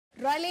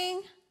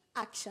Rolling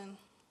action.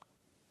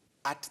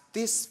 At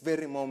this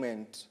very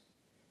moment,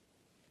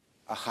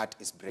 a heart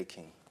is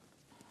breaking.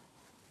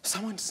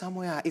 Someone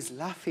somewhere is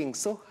laughing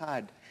so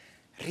hard.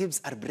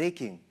 Ribs are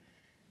breaking.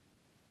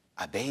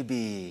 A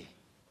baby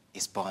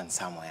is born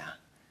somewhere.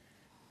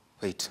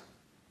 Wait.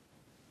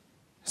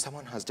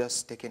 Someone has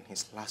just taken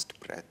his last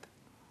breath.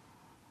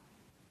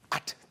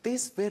 At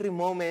this very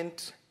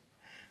moment,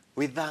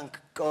 we thank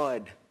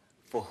God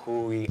for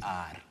who we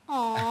are.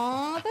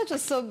 Oh, that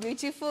was so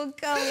beautiful,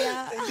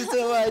 Kawya. Thank you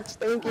so much.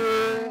 Thank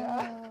you.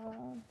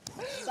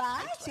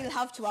 But you'll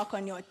have to work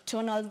on your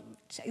tonal...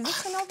 Is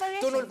it tonal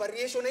variation? Tonal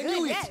variation, I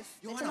knew it. Yes,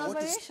 Johanna,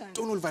 what is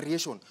tonal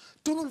variation?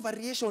 Tonal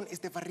variation is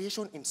the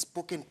variation in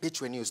spoken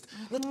pitch when used,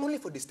 not only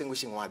for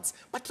distinguishing words,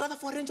 but rather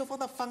for a range of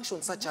other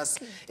functions, such as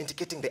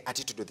indicating the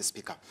attitude of the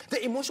speaker,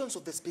 the emotions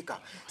of the speaker,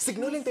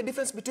 signaling the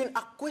difference between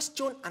a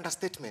question and a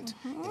statement,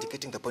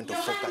 indicating the point of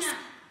focus.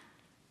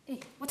 Hey,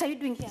 what are you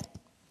doing here?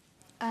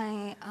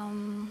 I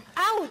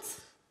Out!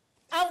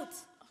 Out!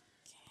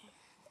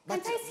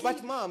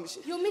 But Mom...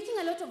 You're making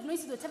a lot of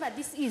noise with whatever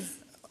this is.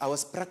 I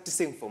was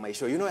practicing for my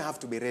show. You know I have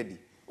to be ready.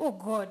 Oh,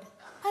 God.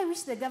 I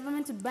wish the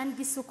government would ban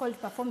this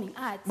so-called performing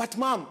arts. But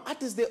Mom,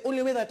 art is the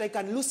only way that I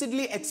can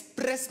lucidly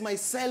express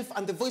myself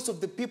and the voice of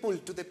the people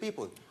to the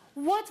people.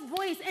 What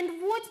voice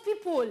and what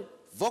people?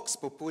 Vox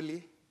populi,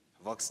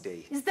 vox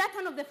dei. Is that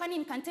one of the funny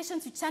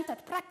incantations you chant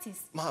at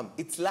practice? Mom,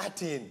 it's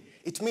Latin.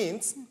 It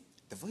means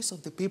the voice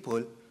of the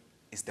people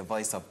is the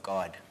voice of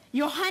God.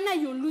 Johanna,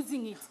 you're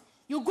losing it.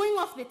 You're going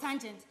off the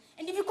tangent.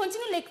 And if you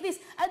continue like this,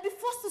 I'll be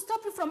forced to stop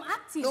you from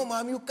acting. No,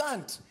 Mom, you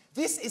can't.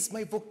 This is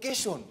my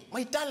vocation,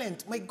 my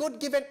talent, my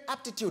God-given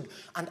aptitude.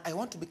 And I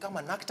want to become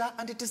an actor,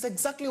 and it is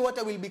exactly what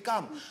I will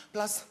become.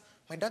 Plus,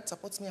 my dad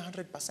supports me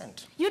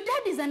 100%. Your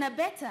dad is an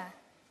abettor,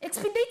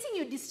 expediting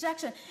your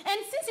distraction. And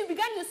since you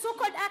began your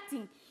so-called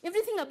acting,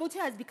 everything about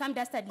you has become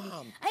dastardly.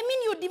 Mom. I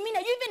mean, your demeanor,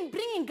 you even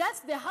bringing girls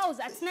to the house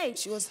at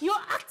night. You're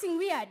acting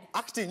weird.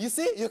 Acting, you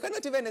see? You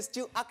cannot even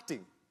eschew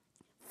acting.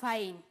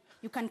 Fine.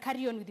 You can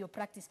carry on with your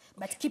practice,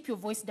 but keep your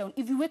voice down.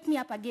 If you wake me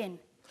up again...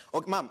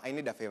 Okay, Mom, I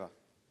need a favor.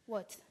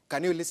 What?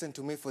 Can you listen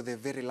to me for the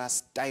very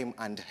last time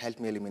and help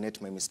me eliminate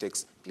my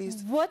mistakes,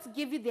 please? What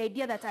gave you the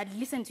idea that I'd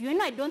listen to you? You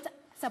know I don't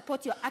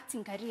support your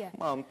acting career.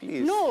 Mom,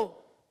 please. No.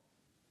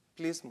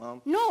 Please,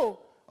 Mom. No.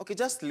 Okay,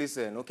 just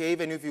listen, okay?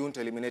 Even if you won't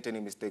eliminate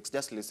any mistakes,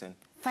 just listen.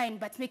 Fine,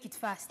 but make it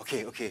fast.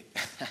 Okay, okay.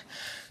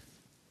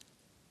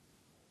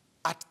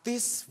 At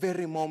this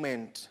very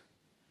moment,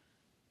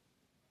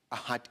 a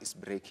heart is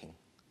breaking.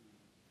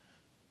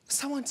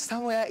 Someone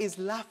somewhere is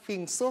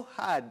laughing so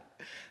hard.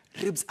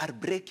 Ribs are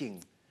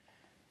breaking.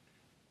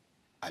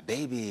 A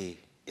baby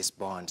is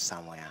born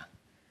somewhere.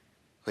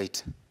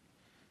 Wait.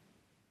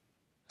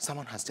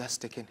 Someone has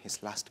just taken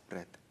his last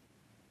breath.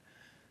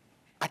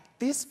 At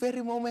this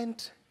very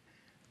moment,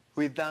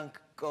 we thank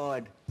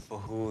God for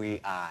who we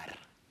are.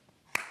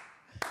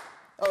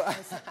 Oh,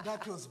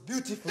 that was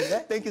beautiful,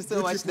 eh? Thank you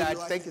so much, Dad.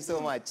 Thank you so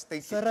much.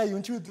 Thank you. Sarah,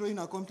 won't you throw in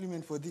a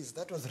compliment for this?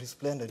 That was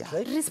resplendent,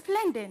 right?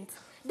 Resplendent.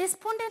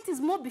 Despondent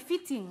is more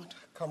befitting.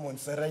 Come on,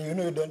 Sarah, you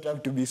know you don't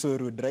have to be so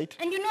rude, right?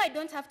 And you know I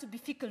don't have to be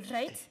fickle,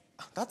 right?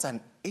 That's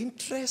an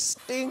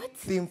interesting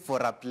theme for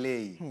a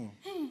play.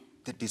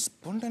 The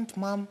despondent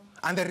mom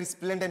and the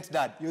resplendent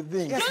dad. You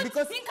think? Yes, Don't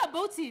because... think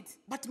about it.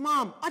 But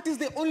Mom, that is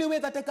the only way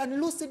that I can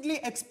lucidly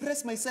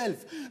express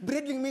myself.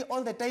 Bridling me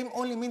all the time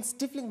only means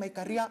stifling my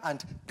career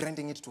and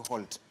grinding it to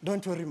halt.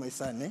 Don't worry, my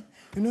son, eh?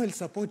 You know I'll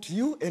support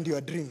you and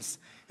your dreams.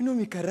 You know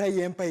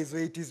Mikarai Empire is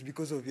where it is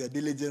because of your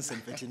diligence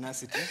and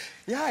pertinacity.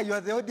 Yeah, you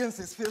are the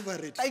audience's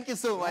favorite. Thank you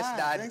so much,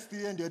 Dad. Thanks to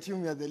you and your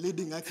team, you are the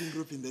leading acting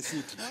group in the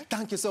city.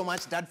 Thank you so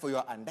much, Dad, for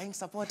your undying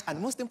support. And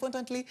most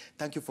importantly,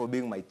 thank you for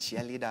being my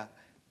cheerleader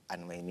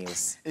and my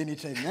muse.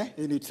 Anytime, eh?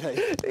 Anytime.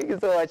 Thank you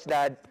so much,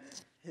 Dad.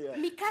 Yeah.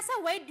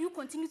 Mikasa, why do you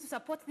continue to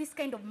support this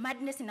kind of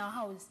madness in our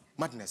house?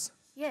 Madness.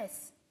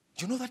 Yes.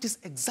 You know that is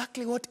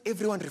exactly what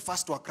everyone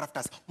refers to our craft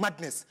as,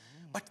 madness.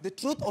 But the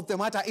truth of the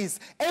matter is,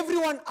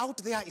 everyone out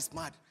there is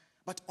mad.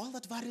 But all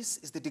that varies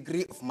is the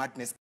degree of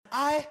madness.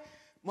 I,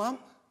 Mom,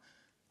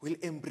 will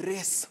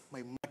embrace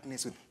my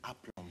madness with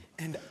aplomb.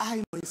 And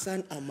I, my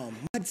son, am a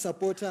mad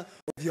supporter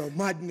of your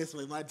madness,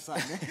 my mad son.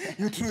 Eh?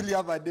 You truly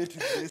have a day to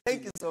grace.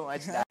 Thank you so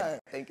much, Dad.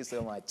 Thank you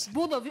so much.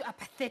 Both of you are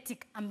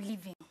pathetic. I'm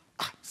leaving.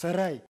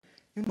 Sarai,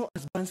 you know,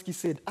 as Bansky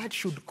said, art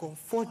should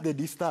comfort the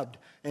disturbed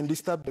and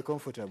disturb the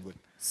comfortable.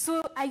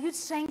 So are you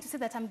trying to say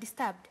that I'm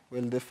disturbed?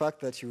 Well, the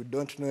fact that you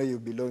don't know you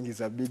belong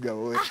is a bigger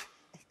worry.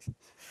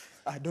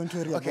 Don't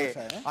worry about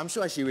her. Eh? I'm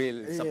sure she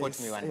will support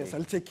me one day. Yes,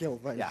 I'll take care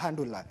of her. Yeah.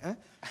 Handle her. Eh?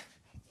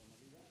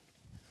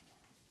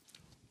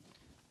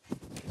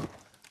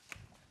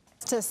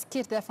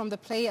 Skit there from the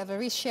play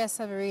Avaricious,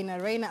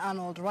 Averina, Raina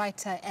Arnold,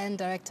 writer and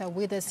director,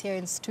 with us here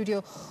in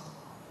studio.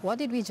 What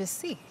did we just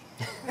see?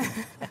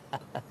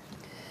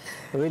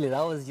 Really,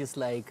 that was just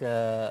like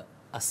a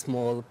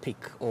small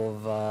pic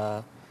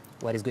of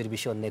what is going to be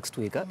shown next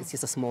week. It's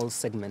just a small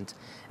segment.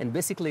 And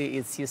basically,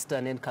 it's just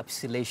an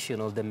encapsulation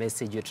of the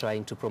message you're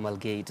trying to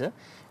promulgate.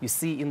 You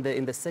see, in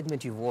the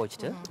segment you've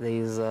watched, there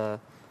is a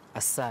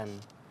son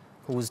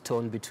who's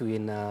torn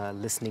between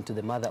listening to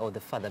the mother or the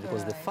father,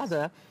 because the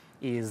father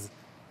is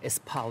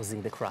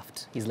espousing the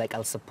craft. He's like,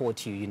 I'll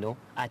support you, you know.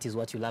 Art is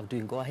what you love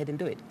doing. Go ahead and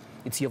do it.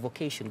 It's your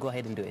vocation. Go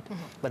ahead and do it.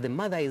 But the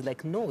mother is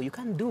like, no, you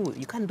can't do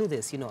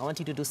this. You know, I want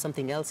you to do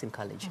something else in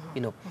college,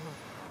 you know.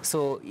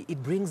 So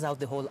it brings out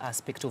the whole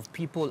aspect of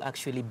people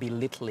actually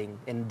belittling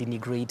and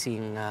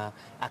denigrating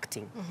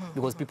acting,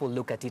 because people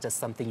look at it as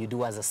something you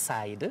do as a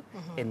side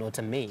and not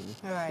a main.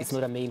 It's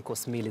not a main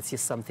course meal, it's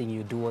just something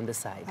you do on the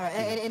side.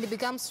 And it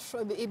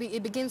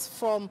begins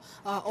from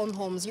own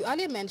homes. You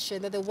earlier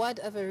mentioned that the word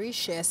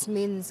avaricious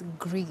means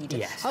greed.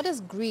 Yes. How does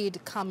greed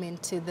come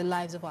into the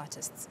lives of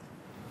artists?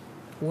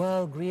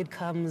 Well, greed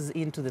comes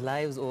into the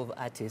lives of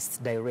artists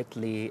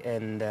directly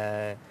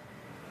and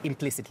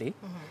implicitly.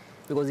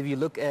 Because if you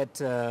look at,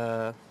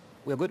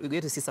 we're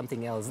going to see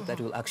something else that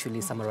will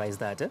actually summarize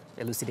that,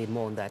 elucidate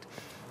more on that.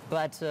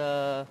 But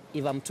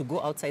if I'm to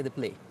go outside the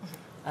play,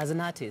 as an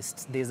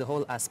artist, there's a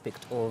whole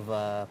aspect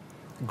of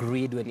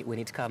greed when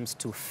it comes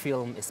to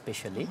film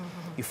especially.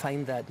 You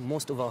find that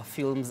most of our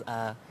films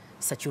are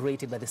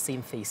saturated by the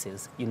same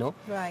faces, you know?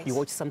 You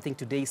watch something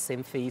today,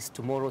 same face,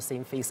 tomorrow,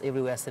 same face,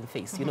 everywhere, same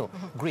face, you know,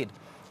 greed.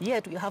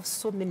 Yet we have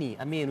so many,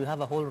 I mean, we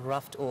have a whole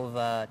raft of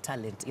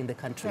talent in the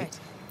country.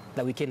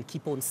 That we can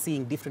keep on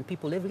seeing different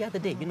people every other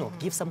day, you know,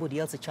 give somebody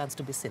else a chance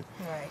to be seen.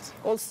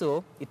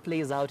 Also, it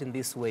plays out in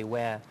this way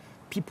where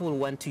people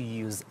want to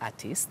use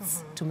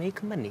artists to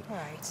make money.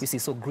 You see,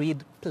 so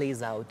greed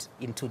plays out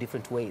in two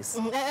different ways.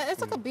 Let's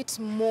talk a bit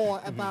more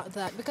about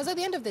that, because at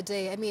the end of the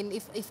day, I mean,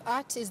 if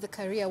art is the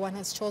career one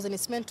has chosen,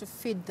 it's meant to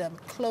feed them,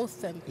 clothe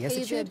them,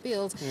 pay their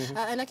bills.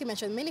 And like you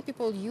mentioned, many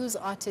people use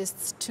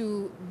artists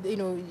to, you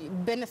know,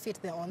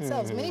 benefit their own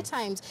selves. Many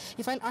times,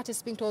 you find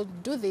artists being told,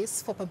 do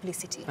this for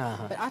publicity.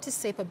 But artists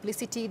say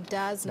publicity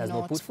does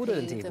not put food on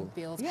the pay the table.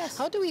 bills.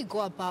 How do we go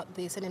about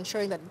this and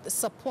ensuring that the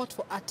support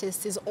for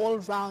artists is all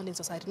round in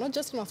society, not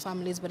just in our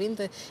families, but in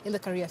the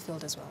career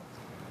field as well?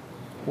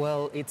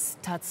 Well, it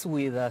starts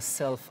with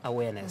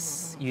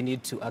self-awareness. You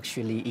need to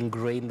actually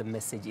ingrain the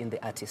message in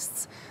the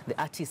artists. The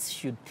artists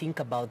should think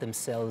about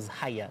themselves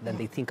higher than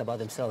they think about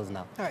themselves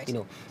now. You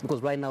know,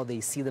 because right now they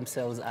see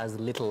themselves as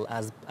little,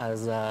 as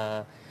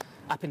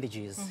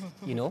appendages,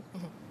 you know.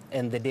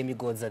 And the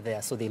demigods are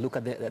there, so they look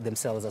at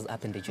themselves as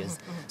appendages.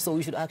 So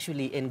we should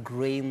actually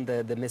ingrain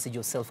the message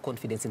of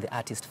self-confidence in the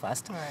artist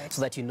first,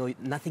 so that you know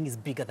nothing is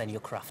bigger than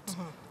your craft.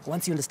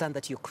 Once you understand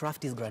that your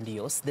craft is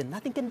grandiose, then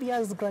nothing can be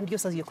as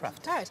grandiose as your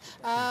craft.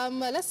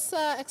 Let's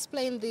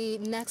explain the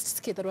next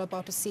skit that we're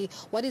about to see.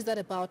 What is that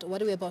about? What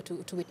are we about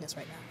to witness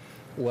right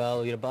now?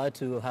 Well, you're about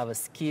to have a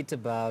skit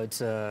about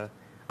a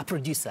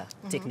producer,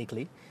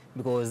 technically,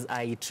 because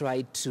I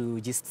tried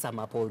to just sum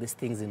up all these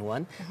things in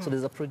one. So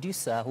there's a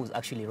producer who's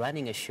actually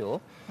running a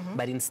show,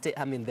 but instead,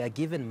 I mean, they're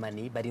given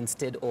money, but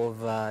instead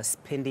of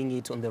spending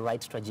it on the right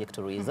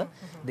trajectories,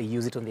 they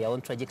use it on their own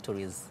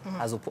trajectories,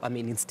 I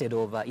mean, instead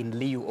of, in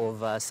lieu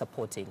of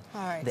supporting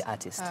the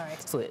artist.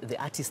 So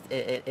the artist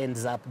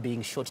ends up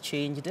being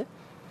shortchanged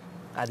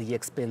at the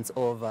expense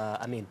of,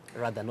 I mean,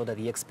 rather not at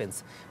the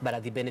expense, but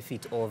at the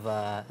benefit of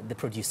the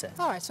producer.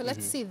 All right, so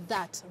let's see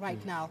that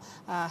right now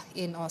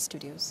in our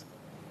studios.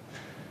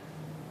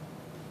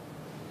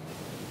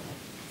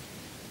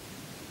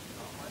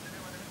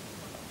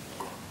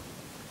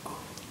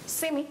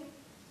 Simi,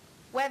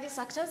 where are these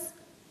actors?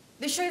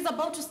 The show is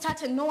about to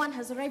start and no one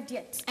has arrived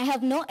yet. I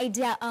have no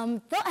idea.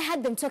 Though I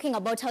heard them talking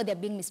about how they're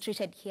being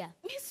mistreated here.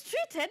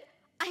 Mistreated?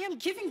 I am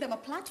giving them a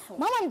platform.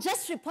 Mom, I'm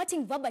just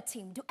reporting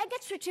verbatim. Do I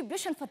get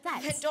retribution for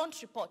that? Then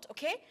don't report,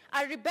 okay?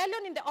 A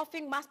rebellion in the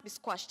offing must be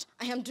squashed.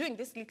 I am doing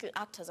this little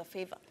act as a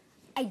favor.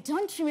 I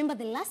don't remember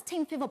the last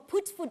time Favor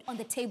put food on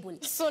the table.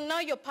 So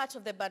now you're part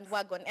of the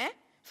bandwagon, eh?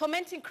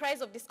 Fomenting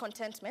cries of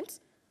discontentment?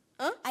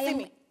 Huh?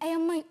 I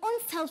am my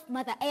own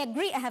self-mother. I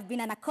agree I have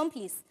been an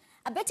accomplice,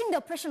 abetting the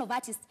oppression of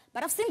artists,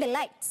 but I've seen the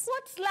light.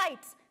 What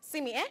light?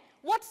 Simi, eh?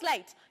 What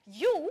light?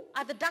 You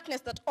are the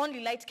darkness that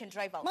only light can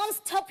drive out. Mom,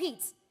 stop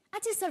it.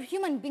 Artists are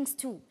human beings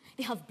too.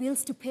 They have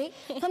bills to pay,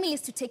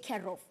 families to take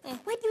care of.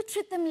 Why do you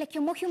treat them like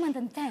you're more human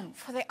than them?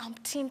 For the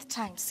umpteenth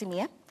time,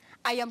 Simi, eh?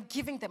 I am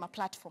giving them a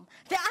platform.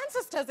 Their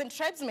ancestors and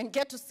tribesmen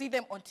get to see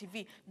them on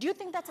TV. Do you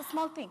think that's a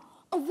small thing?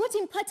 Of what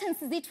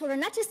importance is it for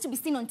an artist to be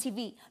seen on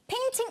TV,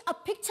 painting a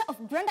picture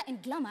of grandeur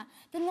and glamour,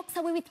 then walks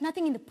away with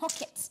nothing in the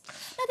pocket?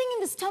 Nothing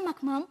in the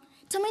stomach, Mom.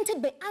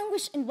 Tormented by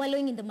anguish and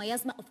wallowing in the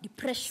miasma of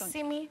depression.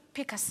 Simi,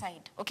 pick a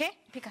side, okay?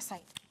 Pick a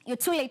side. You're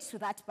too late to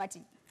that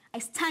party. I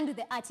stand with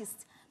the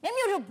artist. Maybe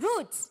you're a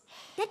brute.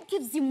 That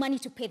gives you money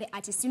to pay the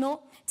artist, you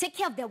know, take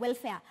care of their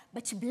welfare.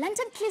 But you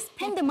blatantly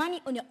spend the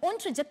money on your own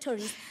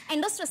trajectories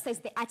and ostracize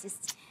the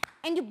artist.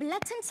 And you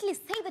blatantly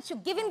say that you're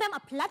giving them a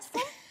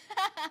platform?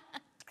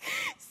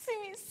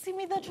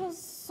 Simi, that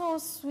was so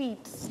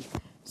sweet.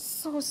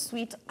 So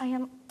sweet.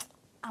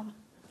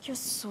 You're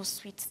so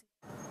sweet.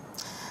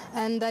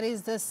 And that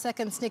is the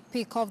second sneak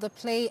peek of the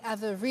play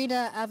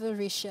Averina,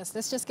 Avaricious.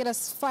 Let's just get a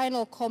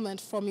final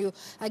comment from you.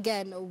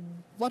 Again,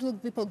 what will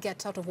people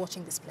get out of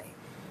watching this play?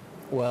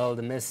 Well,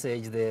 the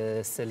message,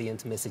 the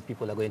salient message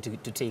people are going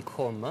to take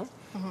home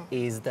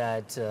is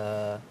that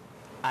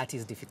art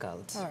is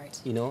difficult. All right.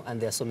 You know, and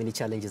there are so many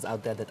challenges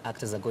out there that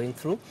actors are going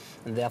through,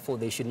 and therefore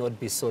they should not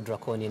be so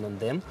draconian on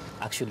them,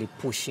 actually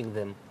pushing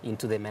them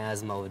into the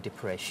miasma of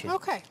depression.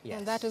 Okay, yes.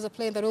 And that is a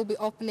play that will be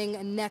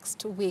opening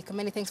next week.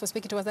 Many thanks for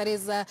speaking to us. That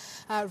is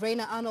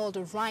Raina Arnold,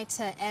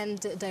 writer and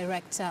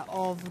director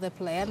of the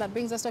play. And that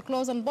brings us to a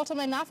close on Bottom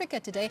Line Africa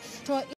today. To our